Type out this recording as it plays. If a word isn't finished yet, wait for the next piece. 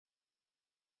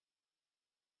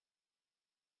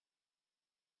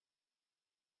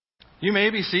You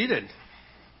may be seated.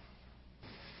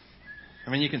 I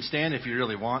mean, you can stand if you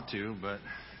really want to, but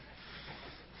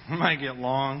it might get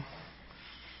long.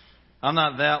 I'm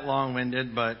not that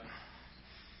long-winded, but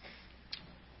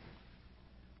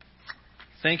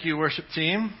thank you, worship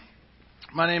team.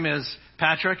 My name is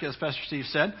Patrick, as Pastor Steve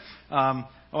said. I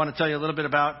want to tell you a little bit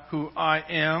about who I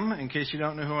am, in case you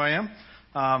don't know who I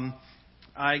am.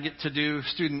 I get to do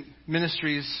student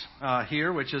ministries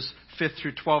here, which is 5th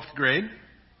through 12th grade.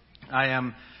 I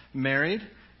am married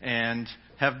and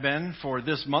have been for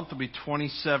this month will be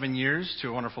 27 years to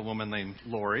a wonderful woman named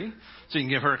Lori. So you can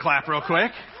give her a clap real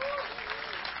quick.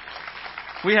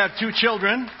 We have 2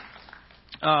 children,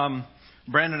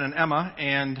 Brandon and Emma,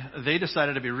 and they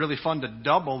decided it'd be really fun to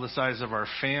double the size of our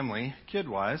family,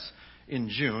 kid-wise, in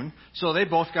June. So they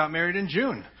both got married in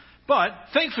June. But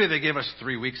thankfully they gave us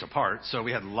 3 weeks apart, so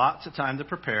we had lots of time to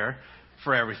prepare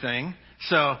for everything.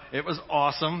 So it was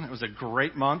awesome. It was a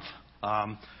great month.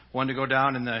 One to go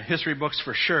down in the history books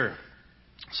for sure.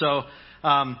 So,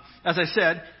 as I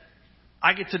said,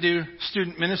 I get to do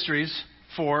student ministries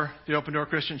for the Open Door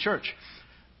Christian Church.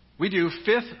 We do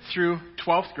 5th through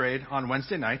 12th grade on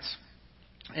Wednesday nights,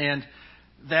 and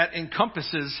that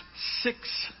encompasses 6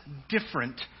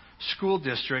 different school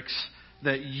districts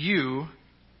that you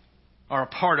are a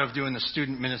part of doing the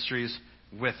student ministries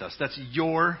with us. That's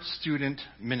your student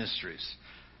ministries.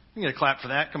 You can get a clap for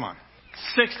that. Come on.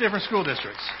 6 different school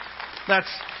districts. That's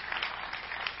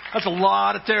a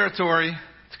lot of territory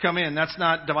to come in. That's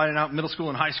not dividing out middle school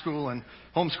and high school and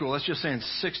homeschool. That's just saying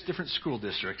 6 different school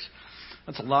districts.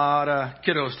 That's a lot of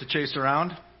kiddos to chase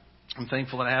around. I'm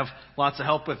thankful that I have lots of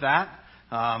help with that.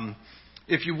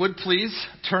 If you would please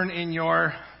turn in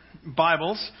your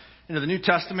Bibles into the New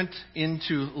Testament,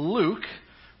 into Luke.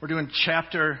 We're doing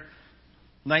chapter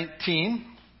 19,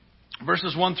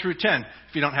 verses 1 through 10.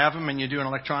 If you don't have them and you do an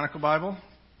electronic Bible,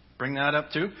 bring that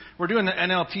up too. We're doing the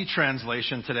NLT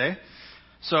translation today.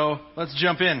 So let's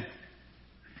jump in. It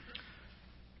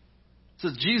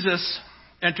says, Jesus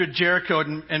entered Jericho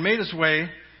and made his way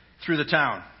through the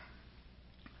town.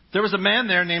 There was a man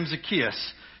there named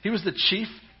Zacchaeus. He was the chief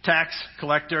tax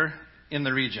collector in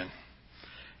the region.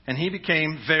 And he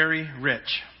became very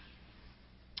rich.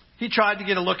 He tried to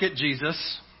get a look at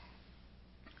Jesus.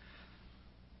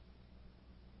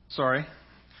 Sorry,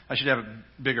 I should have a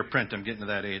bigger print. I'm getting to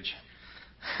that age.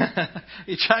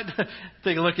 He tried to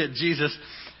take a look at Jesus,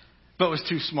 but was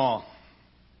too small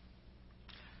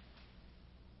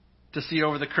to see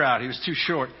over the crowd. He was too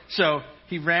short. So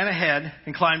he ran ahead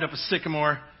and climbed up a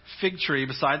sycamore fig tree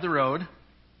beside the road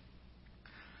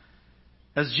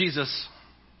as Jesus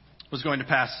was going to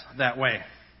pass that way.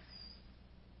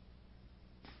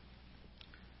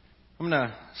 I'm going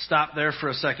to stop there for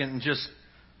a second and just,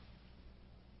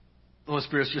 the Holy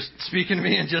Spirit's just speaking to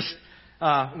me, and just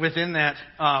within that,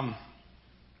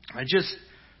 I just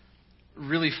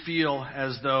really feel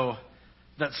as though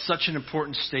that's such an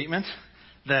important statement,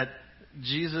 that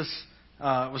Jesus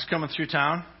was coming through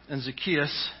town and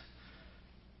Zacchaeus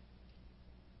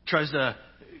tries to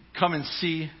come and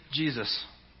see Jesus.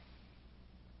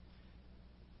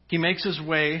 He makes his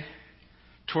way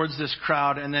towards this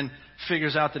crowd and then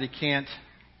figures out that he can't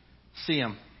see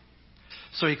him.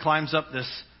 So he climbs up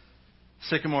this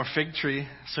sycamore fig tree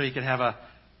so he could have a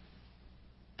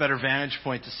better vantage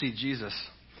point to see Jesus.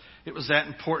 It was that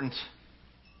important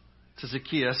to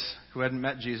Zacchaeus, who hadn't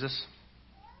met Jesus,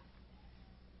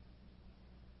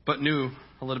 but knew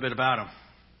a little bit about him.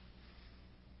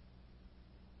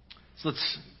 So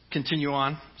let's continue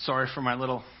on. Sorry for my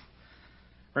little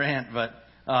rant, but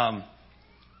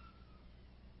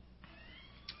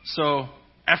so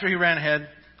after he ran ahead,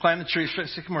 climbed the tree,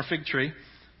 sycamore fig tree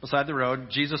beside the road,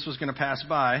 Jesus was going to pass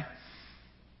by.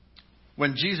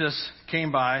 When Jesus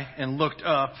came by and looked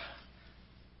up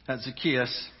at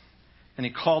Zacchaeus, and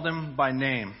he called him by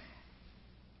name.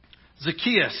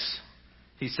 Zacchaeus,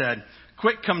 he said,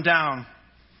 quick, come down.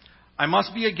 I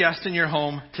must be a guest in your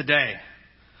home today.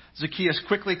 Zacchaeus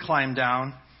quickly climbed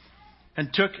down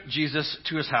and took Jesus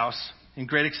to his house in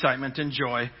great excitement and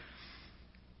joy.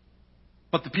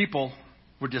 But the people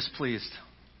were displeased.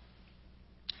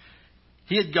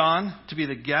 He had gone to be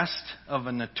the guest of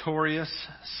a notorious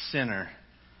sinner,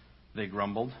 they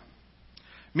grumbled.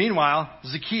 Meanwhile,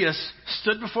 Zacchaeus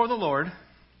stood before the Lord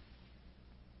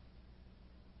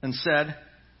and said,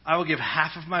 I will give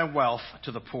half of my wealth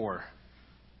to the poor,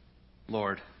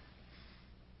 Lord.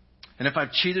 And if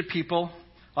I've cheated people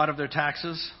out of their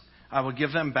taxes, I will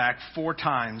give them back 4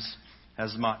 times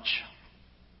as much.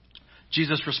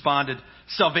 Jesus responded,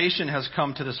 salvation has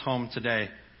come to this home today,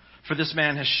 for this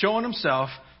man has shown himself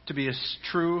to be a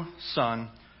true son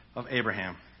of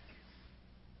Abraham.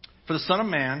 For the Son of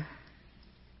Man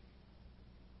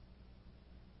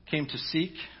came to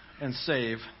seek and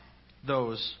save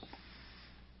those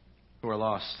who are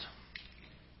lost.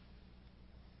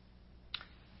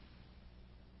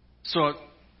 So,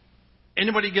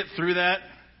 anybody get through that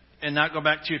and not go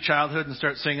back to your childhood and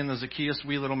start singing the Zacchaeus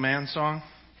Wee Little Man song?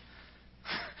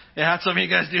 Yeah, some of you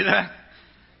guys do that?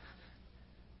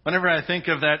 Whenever I think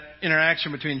of that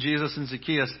interaction between Jesus and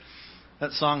Zacchaeus,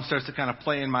 that song starts to kind of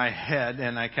play in my head,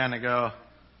 and I kind of go,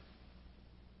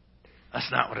 that's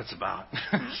not what it's about.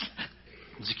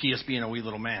 Zacchaeus being a wee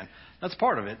little man. That's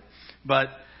part of it. But,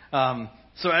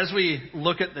 so as we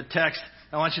look at the text,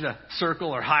 I want you to circle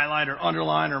or highlight or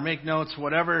underline or make notes,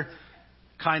 whatever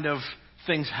kind of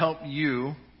things help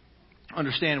you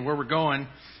understand where we're going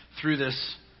through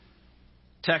this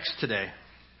text today.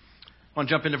 I want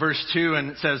to jump into verse 2, and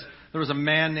it says, there was a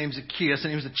man named Zacchaeus, and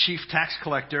he was the chief tax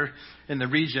collector in the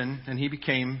region, and he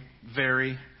became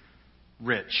very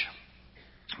rich.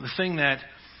 The thing that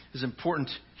is important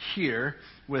here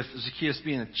with Zacchaeus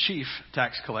being a chief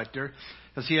tax collector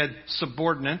is he had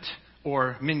subordinate,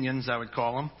 or minions I would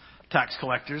call them, tax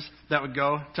collectors, that would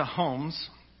go to homes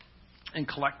and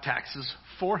collect taxes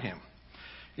for him.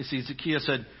 You see, Zacchaeus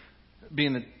had,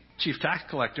 being the chief tax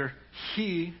collector,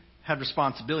 he had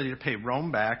responsibility to pay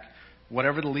Rome back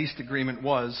whatever the lease agreement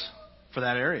was for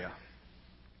that area.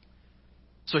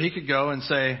 So he could go and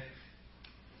say,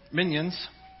 minions,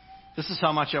 this is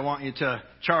how much I want you to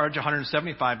charge,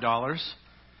 $175,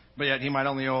 but yet he might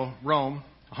only owe Rome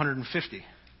 $150.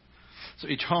 So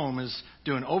each home is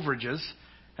doing overages,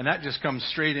 and that just comes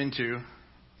straight into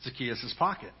Zacchaeus'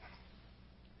 pocket.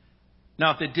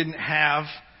 Now, if they didn't have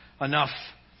enough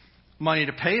money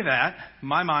to pay that,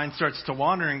 my mind starts to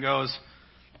wander and goes,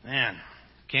 man,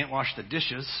 can't wash the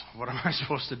dishes. What am I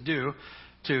supposed to do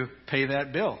to pay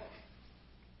that bill?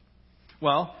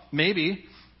 Well, maybe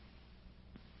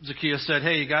Zacchaeus said,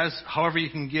 hey, you guys, however you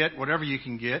can get, whatever you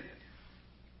can get,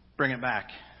 bring it back.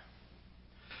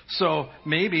 So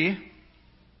maybe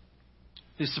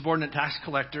these subordinate tax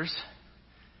collectors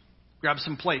grab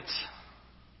some plates,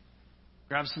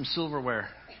 grab some silverware,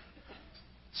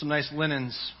 some nice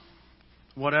linens,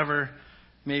 whatever,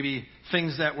 maybe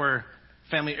things that were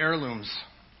family heirlooms.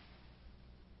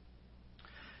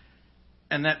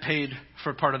 And that paid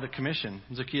for part of the commission.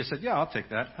 Zacchaeus said, yeah, I'll take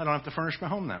that. I don't have to furnish my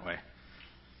home that way.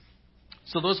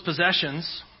 So those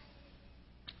possessions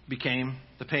became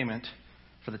the payment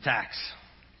for the tax.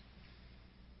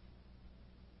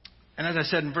 And as I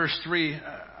said in verse 3,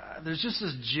 there's just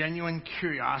this genuine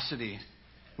curiosity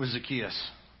with Zacchaeus.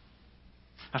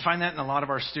 I find that in a lot of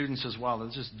our students as well.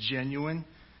 There's just genuine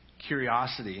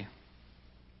curiosity.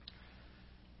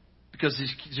 Because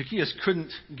Zacchaeus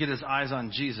couldn't get his eyes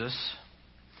on Jesus,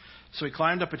 so he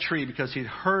climbed up a tree because he'd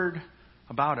heard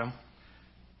about him,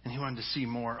 and he wanted to see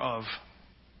more of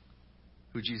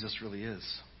who Jesus really is.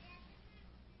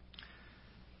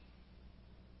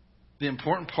 The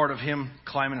important part of him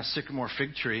climbing a sycamore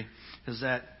fig tree is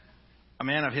that a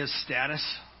man of his status,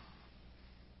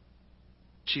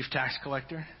 chief tax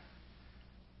collector,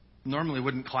 normally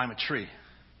wouldn't climb a tree.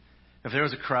 If there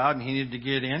was a crowd and he needed to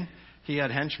get in, he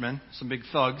had henchmen, some big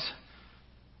thugs,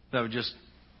 that would just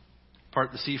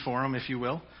part the sea for him, if you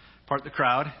will, part the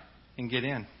crowd, and get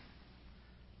in.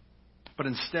 But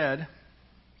instead,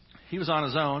 he was on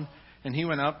his own, and he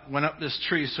went up this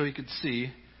tree so he could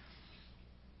see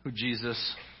who Jesus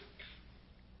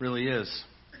really is.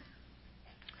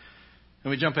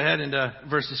 And we jump ahead into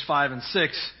verses 5 and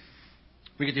 6.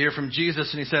 We get to hear from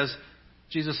Jesus, and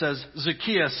Jesus says,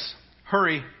 Zacchaeus,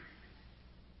 hurry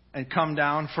and come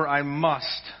down, for I must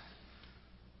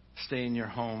stay in your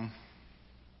home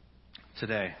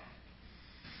today.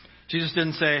 Jesus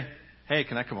didn't say, hey,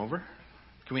 can I come over?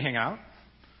 Can we hang out?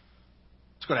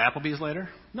 Let's go to Applebee's later.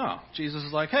 No, Jesus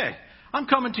is like, hey, I'm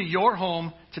coming to your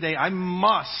home today. I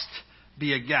must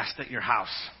be a guest at your house.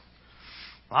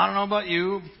 Well, I don't know about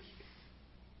you. It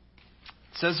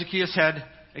says Zacchaeus had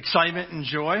excitement and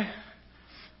joy.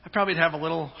 I probably have a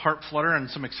little heart flutter and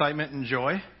some excitement and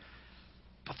joy.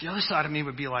 But the other side of me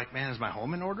would be like, man, is my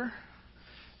home in order?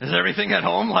 Is everything at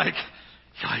home like,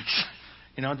 yikes?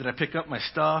 Did I pick up my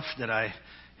stuff? Did I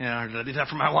do that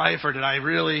for my wife? Or did I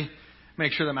really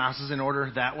make sure the house is in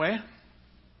order that way?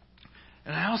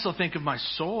 And I also think of my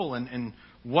soul and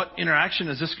what interaction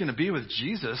is this going to be with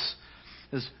Jesus?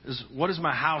 Is what is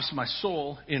my house, my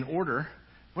soul in order?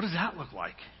 What does that look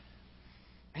like?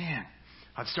 Man,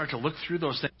 I'd start to look through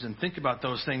those things and think about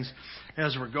those things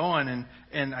as we're going,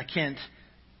 and I can't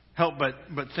help but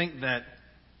think that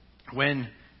when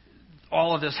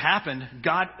all of this happened,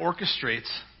 God orchestrates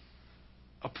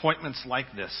appointments like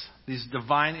this, these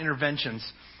divine interventions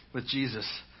with Jesus.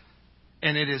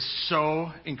 And it is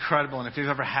so incredible. And if you've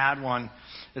ever had one,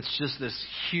 it's just this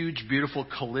huge, beautiful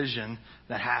collision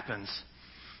that happens.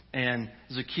 And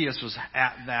Zacchaeus was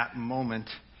at that moment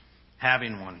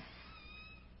having one.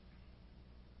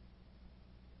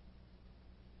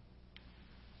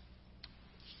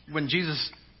 When Jesus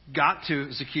got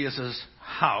to Zacchaeus'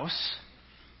 house,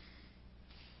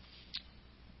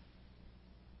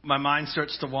 my mind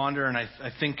starts to wander, and I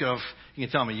think of, you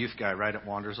can tell I'm a youth guy, right? It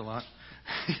wanders a lot.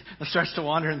 It starts to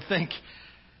wander and think,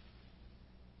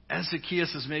 as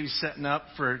Zacchaeus is maybe setting up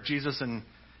for Jesus, and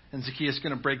Zacchaeus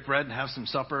going to break bread and have some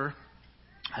supper,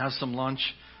 have some lunch,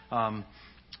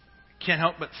 can't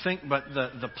help but think, but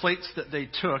the plates that they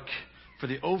took for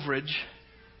the overage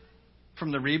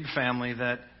from the Reeb family,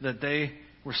 that they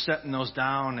were setting those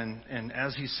down, and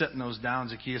as he's setting those down,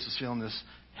 Zacchaeus is feeling this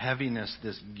heaviness,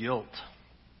 this guilt.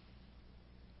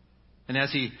 And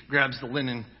as he grabs the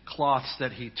linen cloths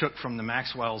that he took from the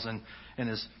Maxwells and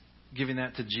is giving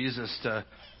that to Jesus to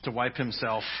wipe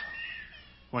himself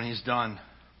when he's done,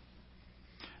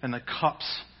 and the cups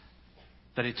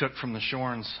that he took from the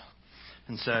Shorns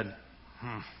and said,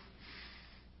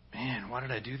 man, why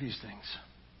did I do these things?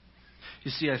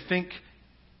 You see, I think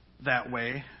that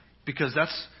way because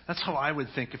that's how I would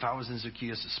think if I was in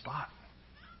Zacchaeus' spot.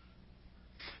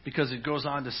 Because it goes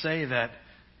on to say that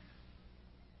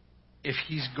if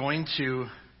he's going to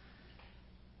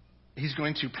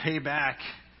pay back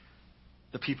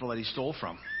the people that he stole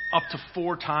from, up to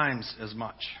 4 times as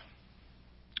much.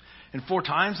 And 4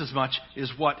 times as much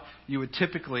is what you would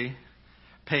typically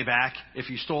pay back if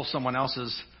you stole someone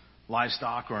else's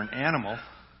livestock or an animal.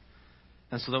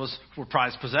 And so those were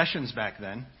prized possessions back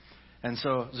then. And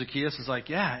so Zacchaeus is like,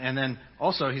 yeah. And then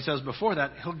also he says before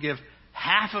that, he'll give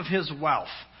half of his wealth.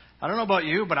 I don't know about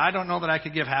you, but I don't know that I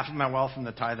could give half of my wealth in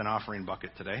the tithe and offering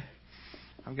bucket today.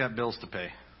 I've got bills to pay.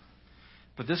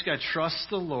 But this guy trusts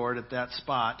the Lord at that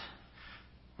spot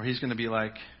where he's going to be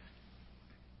like,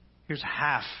 here's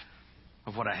half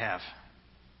of what I have.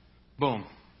 Boom.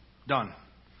 Done.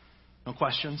 No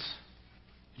questions.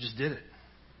 You just did it.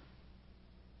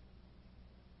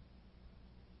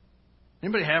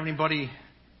 Anybody have anybody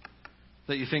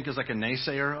that you think is like a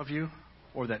naysayer of you,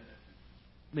 or that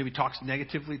maybe talks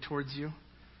negatively towards you?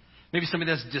 Maybe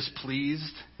somebody that's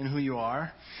displeased in who you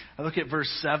are? I look at verse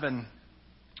 7,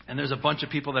 and there's a bunch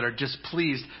of people that are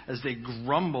displeased as they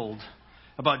grumbled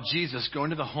about Jesus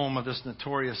going to the home of this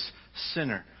notorious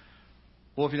sinner.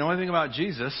 Well, if you know anything about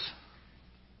Jesus,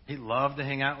 he loved to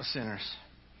hang out with sinners.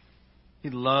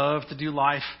 He loved to do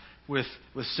life with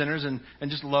sinners and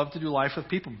just loved to do life with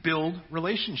people, build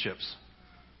relationships.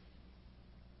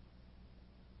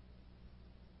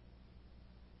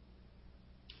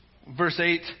 Verse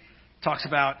 8 talks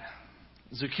about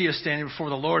Zacchaeus standing before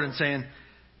the Lord and saying,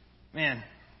 man,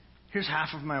 here's half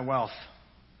of my wealth.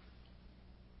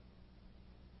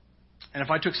 And if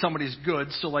I took somebody's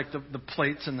goods, so like the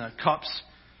plates and the cups,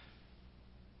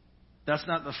 that's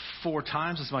not the 4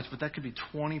 times as much, but that could be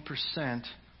 20%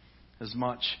 as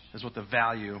much as what the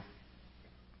value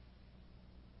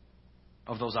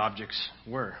of those objects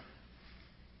were.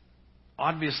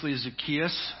 Obviously,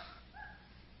 Zacchaeus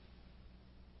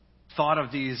thought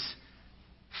of these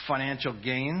financial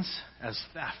gains as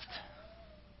theft.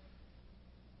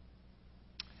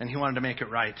 And he wanted to make it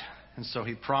right. And so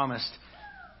he promised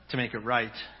to make it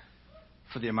right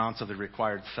for the amounts of the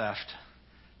required theft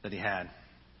that he had.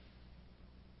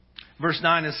 Verse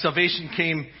 9 is, salvation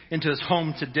came into his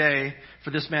home today, for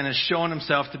this man has shown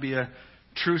himself to be a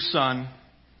true son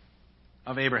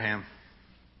of Abraham.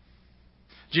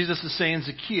 Jesus is saying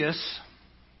Zacchaeus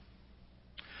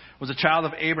was a child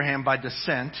of Abraham by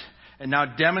descent and now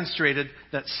demonstrated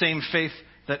that same faith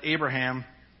that Abraham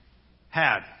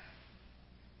had.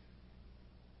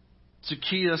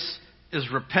 Zacchaeus is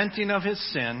repenting of his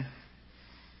sin.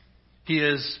 He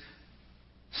is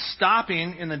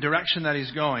stopping in the direction that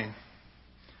he's going,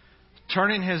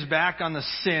 turning his back on the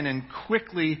sin and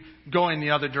quickly going the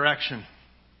other direction.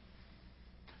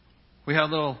 We had a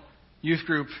little youth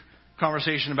group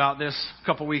conversation about this a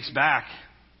couple weeks back.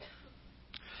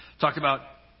 Talked about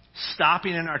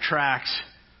stopping in our tracks,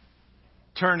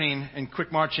 turning and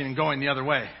quick marching and going the other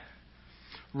way.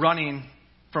 Running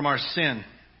from our sin.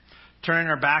 Turning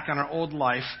our back on our old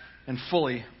life and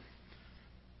fully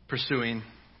pursuing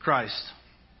Christ.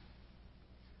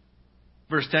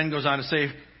 Verse 10 goes on to say,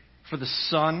 for the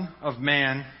Son of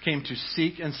Man came to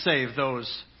seek and save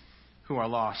those who are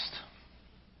lost.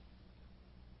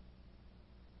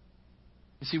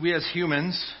 You see, we as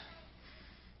humans,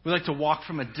 we like to walk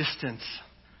from a distance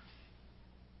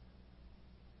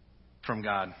from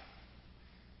God.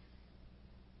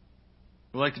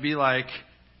 We like to be like,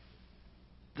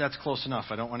 that's close enough.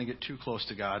 I don't want to get too close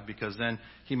to God because then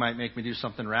He might make me do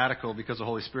something radical because the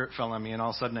Holy Spirit fell on me and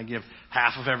all of a sudden I give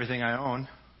half of everything I own.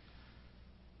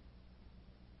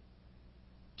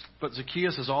 But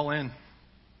Zacchaeus is all in.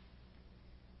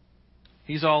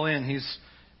 He's all in.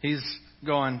 He's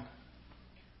going,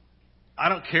 I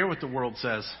don't care what the world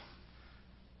says.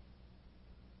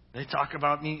 They talk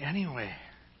about me anyway.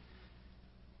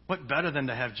 What better than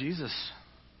to have Jesus?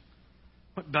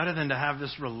 What better than to have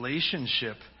this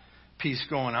relationship piece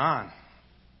going on?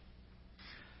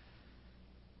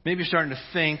 Maybe you're starting to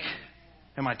think,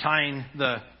 am I tying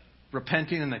the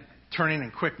repenting and the turning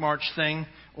and quick march thing,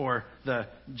 or the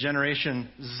Generation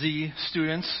Z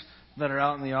students that are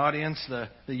out in the audience, the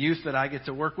youth that I get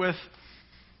to work with?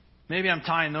 Maybe I'm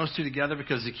tying those two together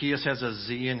because Zacchaeus has a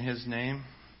Z in his name.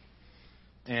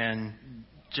 And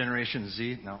Generation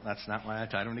Z, no, that's not why I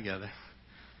tied them together.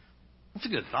 That's a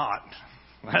good thought.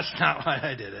 That's not why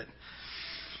I did it.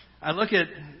 I look at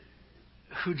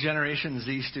who Generation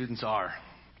Z students are.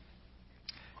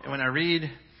 And when I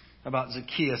read about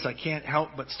Zacchaeus, I can't help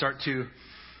but start to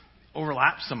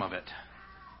overlap some of it.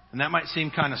 And that might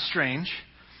seem kind of strange.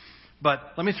 But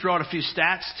let me throw out a few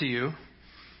stats to you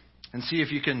and see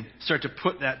if you can start to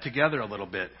put that together a little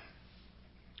bit.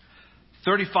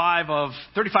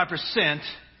 35%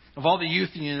 of all the youth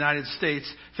in the United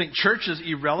States think church is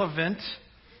irrelevant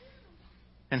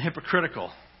and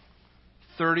hypocritical.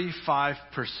 35%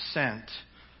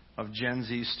 of Gen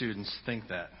Z students think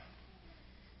that.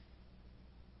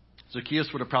 Zacchaeus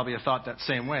would have probably thought that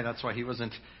same way. That's why he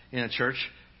wasn't in a church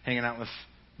hanging out with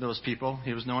those people.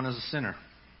 He was known as a sinner.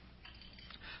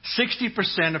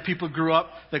 60% of people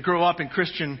that grow up in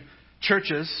Christian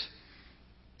churches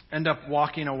end up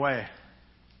walking away.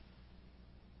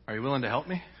 Are you willing to help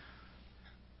me?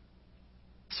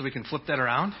 So we can flip that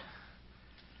around?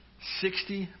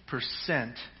 60%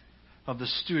 of the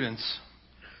students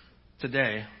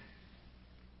today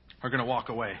are going to walk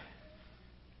away.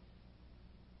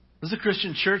 This is a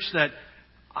Christian church that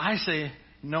I say,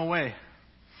 no way.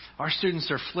 Our students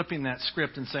are flipping that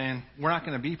script and saying, we're not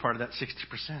going to be part of that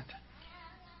 60%.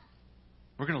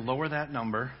 We're going to lower that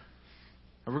number,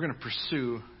 and we're going to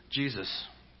pursue Jesus.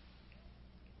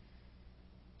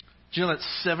 Do you know that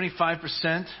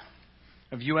 75%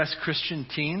 of U.S. Christian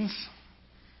teens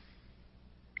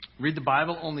read the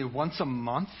Bible only once a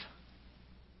month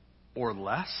or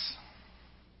less?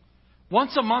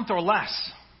 Once a month or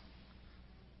less.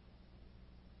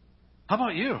 How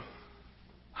about you?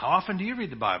 How often do you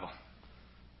read the Bible?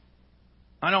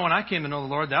 I know when I came to know the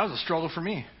Lord, that was a struggle for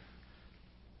me.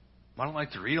 I don't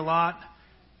like to read a lot.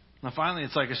 Now finally,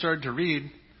 it's like I started to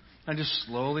read. I just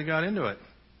slowly got into it.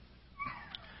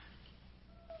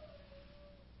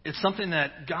 It's something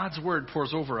that God's Word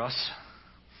pours over us.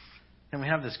 And we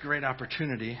have this great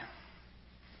opportunity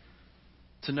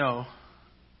to know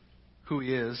who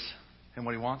He is and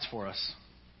what He wants for us.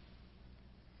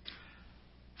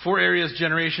 4 areas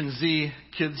Generation Z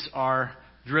kids are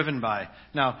driven by.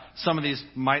 Now, some of these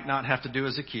might not have to do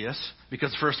with Zacchaeus,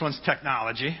 because the first one's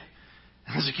technology.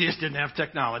 Zacchaeus didn't have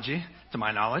technology, to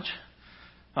my knowledge.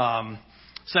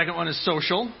 Second one is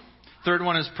social. Third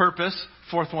one is purpose.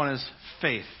 Fourth one is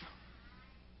faith.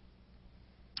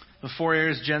 The 4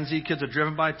 areas Gen Z kids are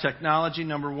driven by. Technology,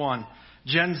 number 1.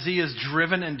 Gen Z is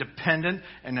driven and dependent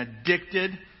and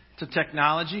addicted to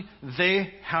technology.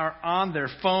 They are on their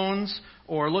phones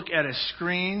or look at a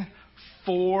screen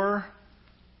 4+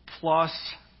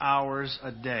 hours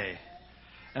a day.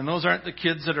 And those aren't the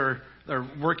kids that are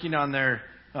working on their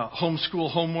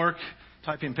homeschool homework,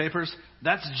 typing papers.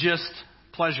 That's just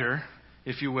pleasure,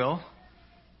 if you will,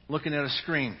 looking at a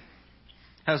screen.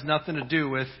 Has nothing to do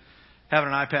with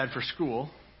having an iPad for school.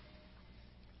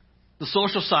 The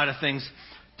social side of things,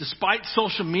 despite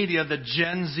social media, the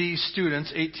Gen Z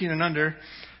students, 18 and under,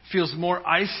 feels more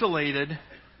isolated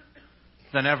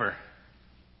than ever.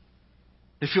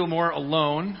 They feel more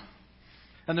alone,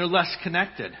 and they're less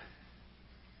connected.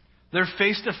 Their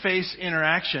face-to-face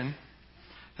interaction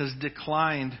has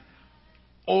declined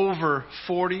over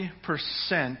 40%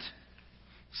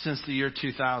 since the year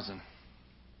 2000.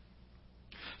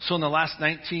 So in the last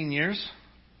 19 years,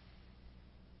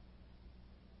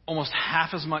 almost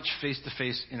half as much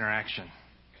face-to-face interaction.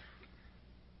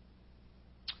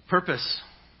 Purpose.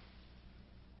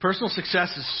 Personal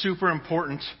success is super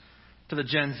important to the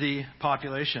Gen Z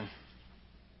population.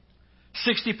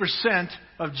 60%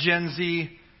 of Gen Z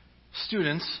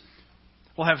students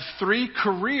will have 3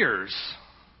 careers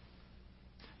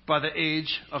by the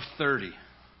age of 30.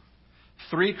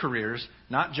 3 careers,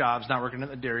 not jobs, not working at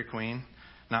the Dairy Queen,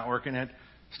 not working at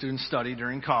student study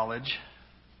during college.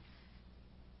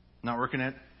 not working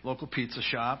at local pizza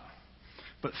shop,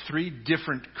 but 3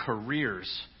 different careers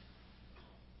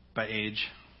by age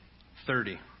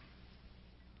 30.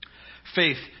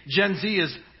 Faith. Gen Z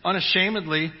is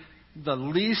unashamedly the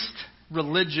least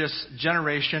religious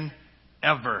generation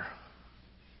ever.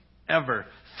 Ever.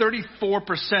 34%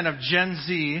 of Gen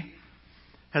Z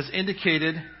has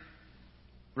indicated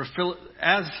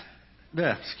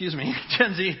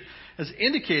Gen Z has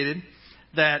indicated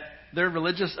that their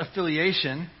religious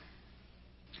affiliation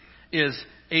is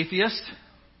atheist,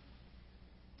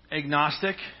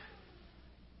 agnostic,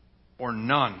 or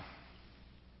none.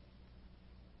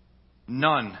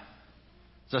 None.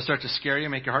 Does that start to scare you,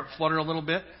 make your heart flutter a little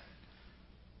bit?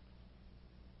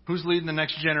 Who's leading the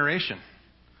next generation?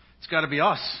 It's got to be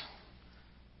us.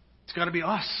 It's got to be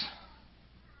us.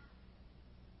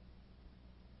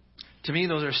 To me,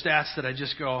 those are stats that I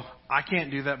just go, I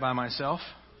can't do that by myself.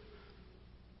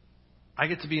 I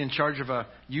get to be in charge of a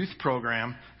youth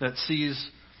program that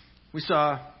we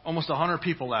saw almost 100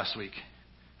 people last week,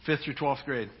 5th through 12th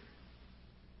grade.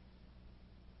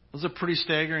 Those are pretty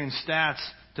staggering stats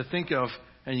to think of,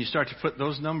 and you start to put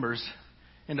those numbers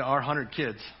into our 100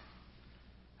 kids.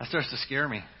 That starts to scare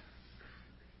me.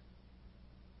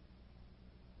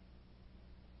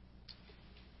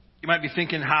 You might be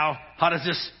thinking, how does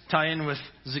this tie in with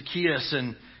Zacchaeus,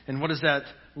 and what does that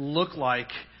look like?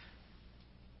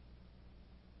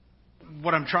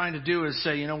 What I'm trying to do is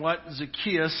say, you know what?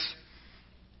 Zacchaeus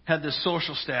had this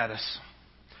social status.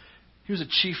 He was a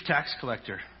chief tax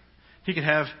collector. He could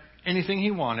have anything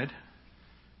he wanted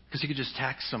because he could just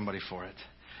tax somebody for it.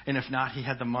 And if not, he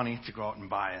had the money to go out and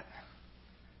buy it.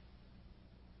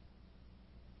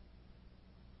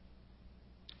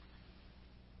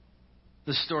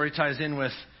 This story ties in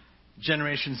with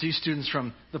Generation Z students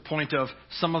from the point of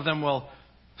some of them will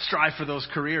strive for those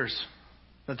careers.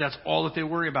 That's all that they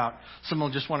worry about. Some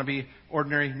will just want to be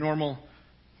ordinary, normal,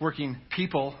 working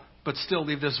people, but still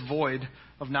leave this void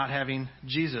of not having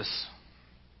Jesus.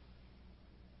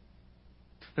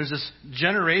 There's this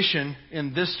generation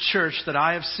in this church that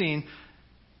I have seen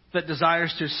that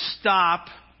desires to stop,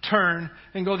 turn,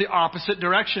 and go the opposite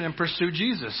direction and pursue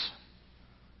Jesus.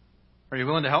 Are you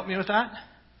willing to help me with that?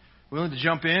 Willing to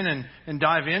jump in and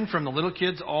dive in from the little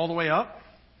kids all the way up?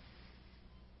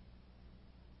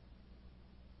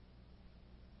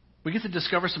 We get to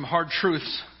discover some hard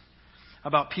truths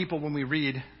about people when we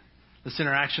read this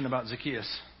interaction about Zacchaeus.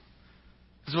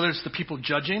 Because whether it's the people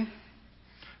judging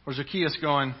or Zacchaeus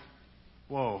going,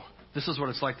 whoa, this is what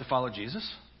it's like to follow Jesus.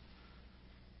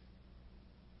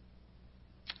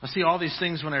 I see all these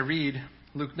things when I read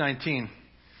Luke 19.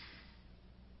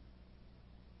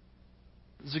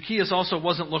 Zacchaeus also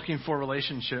wasn't looking for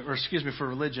for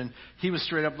religion. He was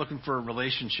straight up looking for a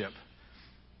relationship.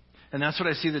 And that's what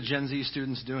I see the Gen Z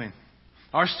students doing.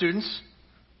 Our students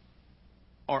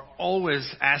are always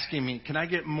asking me, can I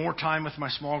get more time with my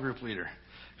small group leader?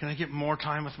 Can I get more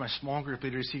time with my small group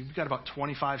leader? You see, we've got about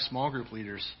 25 small group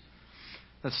leaders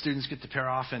that students get to pair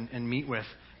off and meet with.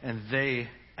 And they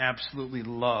absolutely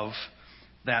love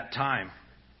that time.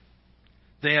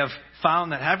 They have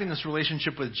found that having this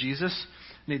relationship with Jesus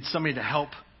needs somebody to help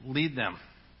lead them.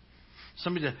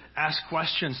 Somebody to ask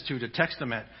questions to text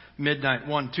them at midnight,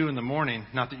 1, 2 in the morning.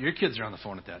 Not that your kids are on the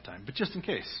phone at that time, but just in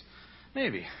case.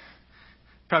 Maybe.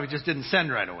 Probably just didn't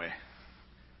send right away.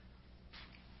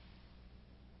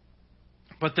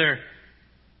 But their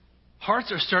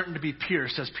hearts are starting to be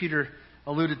pierced, as Peter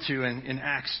alluded to in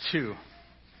Acts 2.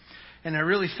 And I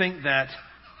really think that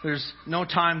there's no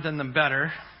time than the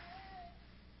better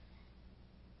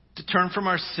to turn from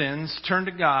our sins, turn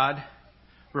to God,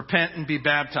 repent, and be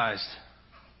baptized.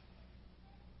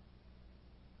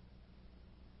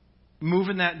 Move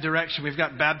in that direction. We've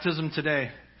got baptism today.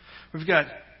 We've got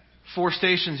 4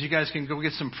 stations you guys can go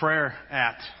get some prayer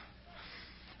at.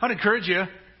 I'd encourage you,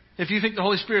 if you think the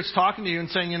Holy Spirit's talking to you and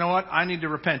saying, you know what, I need to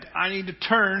repent. I need to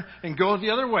turn and go the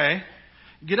other way.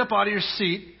 Get up out of your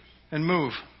seat and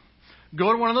move.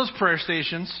 Go to one of those prayer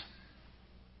stations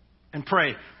and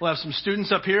pray. We'll have some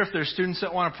students up here if there's students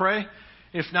that want to pray.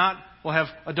 If not, we'll have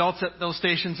adults at those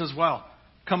stations as well.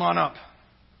 Come on up.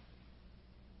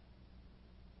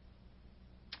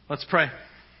 Let's pray.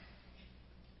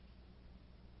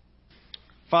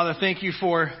 Father, thank you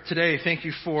for today. Thank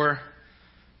you for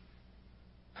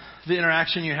the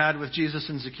interaction you had with Jesus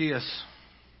and Zacchaeus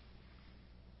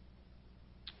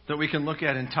that we can look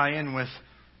at and tie in with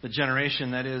the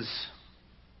generation that is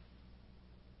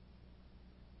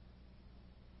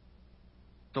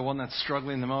the one that's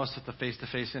struggling the most with the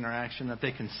face-to-face interaction, that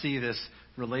they can see this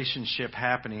relationship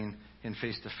happening in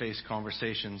face-to-face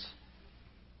conversations.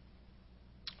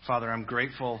 Father, I'm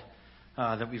grateful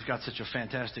that we've got such a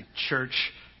fantastic church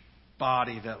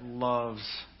body that loves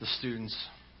the students.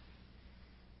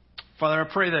 Father,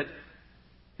 I pray that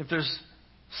if there's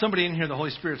somebody in here the Holy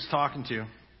Spirit's talking to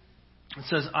and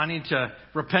says, I need to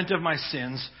repent of my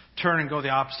sins, turn and go the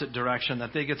opposite direction,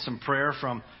 that they get some prayer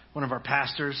from one of our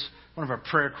pastors, one of our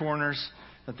prayer corners,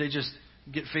 that they just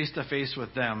get face to face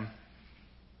with them,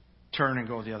 turn and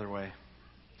go the other way.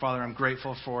 Father, I'm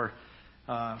grateful for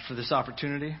this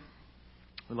opportunity.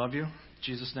 We love you. In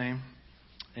Jesus' name,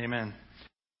 amen.